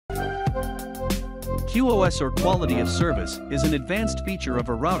QoS, or quality of service, is an advanced feature of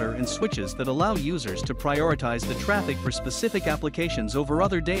a router and switches that allow users to prioritize the traffic for specific applications over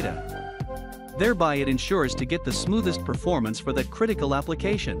other data. Thereby it ensures to get the smoothest performance for that critical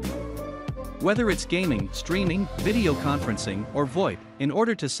application. Whether it's gaming, streaming, video conferencing, or VoIP, in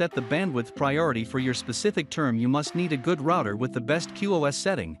order to set the bandwidth priority for your specific term you must need a good router with the best QoS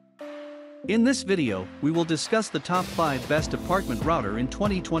setting. In this video, we will discuss the top 5 best apartment router in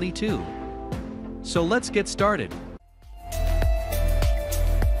 2022. So let's get started.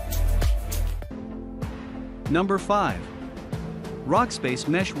 Number 5. Rockspace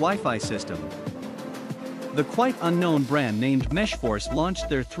Mesh Wi-Fi System. The quite unknown brand named MeshForce launched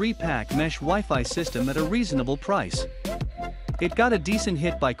their 3-pack mesh Wi-Fi system at a reasonable price. It got a decent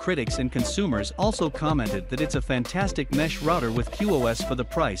hit by critics, and consumers also commented that it's a fantastic mesh router with QoS for the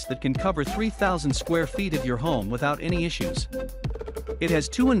price that can cover 3,000 square feet of your home without any issues. It has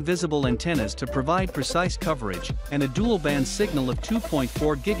 2 invisible antennas to provide precise coverage, and a dual-band signal of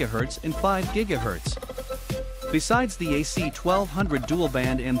 2.4 GHz and 5 GHz. Besides the AC 1200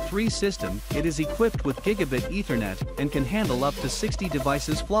 dual-band M3 system, it is equipped with gigabit Ethernet and can handle up to 60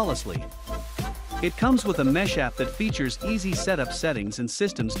 devices flawlessly. It comes with a mesh app that features easy setup settings and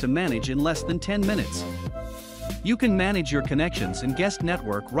systems to manage in less than 10 minutes. You can manage your connections and guest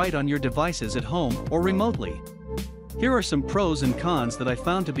network right on your devices at home or remotely. Here are some pros and cons that I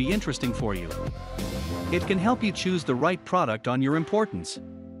found to be interesting for you. It can help you choose the right product on your importance.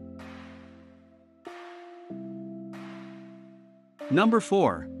 Number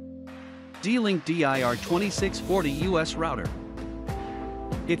 4. D-Link DIR2640 Router.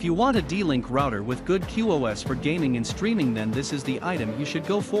 If you want a D-Link router with good QoS for gaming and streaming, then this is the item you should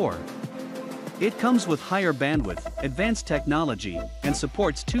go for. It comes with higher bandwidth, advanced technology, and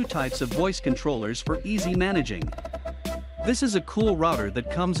supports 2 types of voice controllers for easy managing. This is a cool router that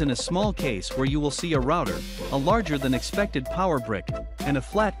comes in a small case where you will see a router, a larger than expected power brick, and a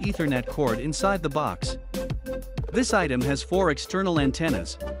flat Ethernet cord inside the box. This item has 4 external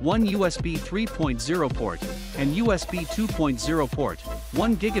antennas, 1 USB 3.0 port, and USB 2.0 port,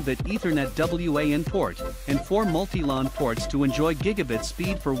 1 gigabit Ethernet WAN port, and 4 multi-LAN ports to enjoy gigabit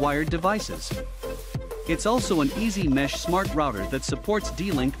speed for wired devices. It's also an easy mesh smart router that supports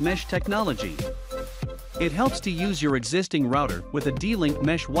D-Link mesh technology. It helps to use your existing router with a D-Link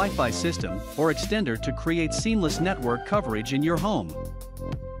mesh Wi-Fi system or extender to create seamless network coverage in your home.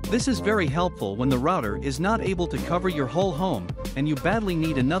 This is very helpful when the router is not able to cover your whole home, and you badly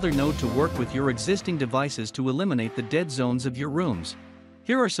need another node to work with your existing devices to eliminate the dead zones of your rooms.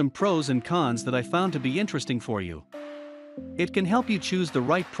 Here are some pros and cons that I found to be interesting for you. It can help you choose the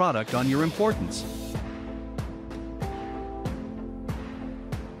right product on your importance.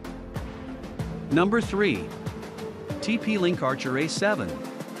 Number 3. TP-Link Archer A7.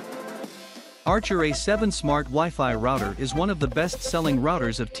 Archer A7 Smart Wi-Fi Router is one of the best-selling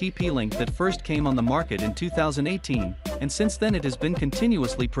routers of TP-Link that first came on the market in 2018, and since then it has been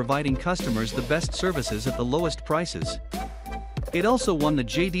continuously providing customers the best services at the lowest prices. It also won the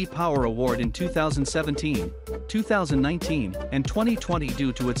J.D. Power Award in 2017, 2019, and 2020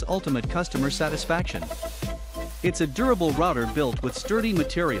 due to its ultimate customer satisfaction. It's a durable router built with sturdy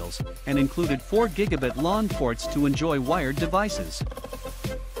materials, and included 4 gigabit LAN ports to enjoy wired devices.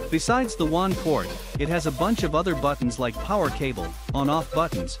 Besides the WAN port, it has a bunch of other buttons like power cable, on-off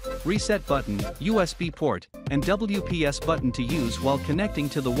buttons, reset button, USB port, and WPS button to use while connecting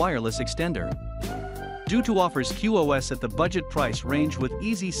to the wireless extender. Due to offers QoS at the budget price range with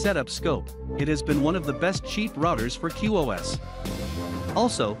easy setup scope, it has been one of the best cheap routers for QoS.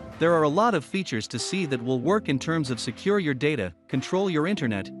 Also, there are a lot of features to see that will work in terms of secure your data, control your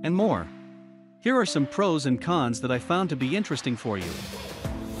internet, and more. Here are some pros and cons that I found to be interesting for you.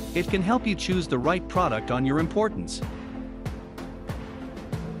 It can help you choose the right product on your importance.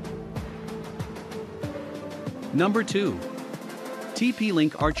 Number 2.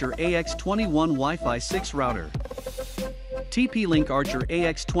 TP-Link Archer AX21 Wi-Fi 6 Router. TP-Link Archer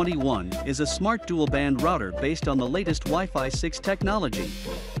AX21 is a smart dual-band router based on the latest Wi-Fi 6 technology.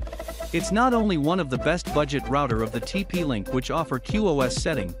 It's not only one of the best budget router of the TP-Link which offer QoS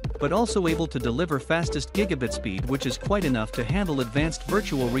setting, but also able to deliver fastest gigabit speed, which is quite enough to handle advanced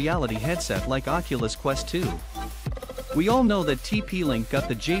virtual reality headset like Oculus Quest 2. We all know that TP-Link got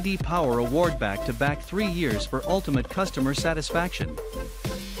the J.D. Power Award back-to-back 3 years for ultimate customer satisfaction.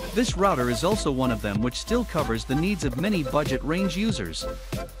 This router is also one of them which still covers the needs of many budget range users.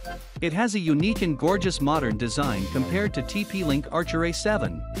 It has a unique and gorgeous modern design compared to TP-Link Archer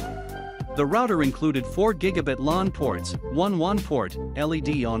A7. The router included 4 gigabit LAN ports, 1 WAN port,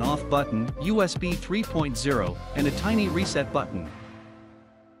 LED on-off button, USB 3.0, and a tiny reset button.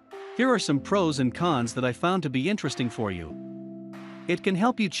 Here are some pros and cons that I found to be interesting for you. It can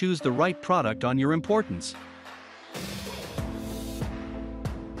help you choose the right product on your importance.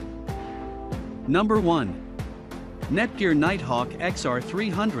 Number 1. NETGEAR Nighthawk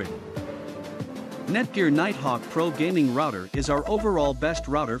XR300. NETGEAR Nighthawk Pro Gaming Router is our overall best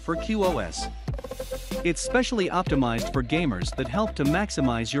router for QoS. It's specially optimized for gamers that help to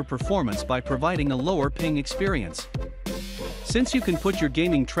maximize your performance by providing a lower ping experience. Since you can put your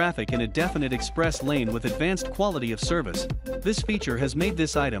gaming traffic in a definite express lane with advanced quality of service, this feature has made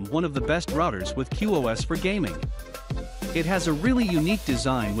this item one of the best routers with QoS for gaming. It has a really unique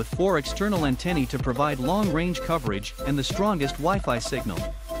design with 4 external antennae to provide long-range coverage and the strongest Wi-Fi signal.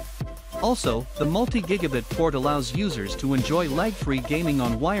 Also, the multi-gigabit port allows users to enjoy lag-free gaming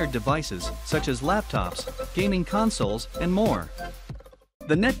on wired devices such as laptops, gaming consoles, and more.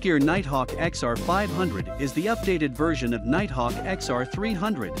 The NETGEAR Nighthawk XR500 is the updated version of Nighthawk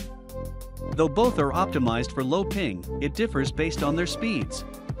XR300. Though both are optimized for low ping, it differs based on their speeds.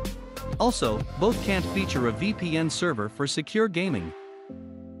 Also, both can't feature a VPN server for secure gaming.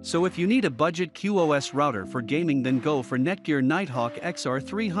 So if you need a budget QoS router for gaming, then go for NETGEAR Nighthawk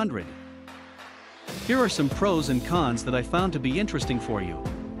XR300. Here are some pros and cons that I found to be interesting for you.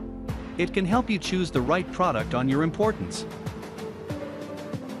 It can help you choose the right product on your importance.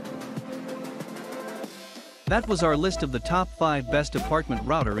 That was our list of the top 5 best apartment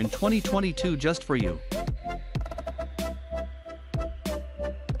router in 2022 just for you.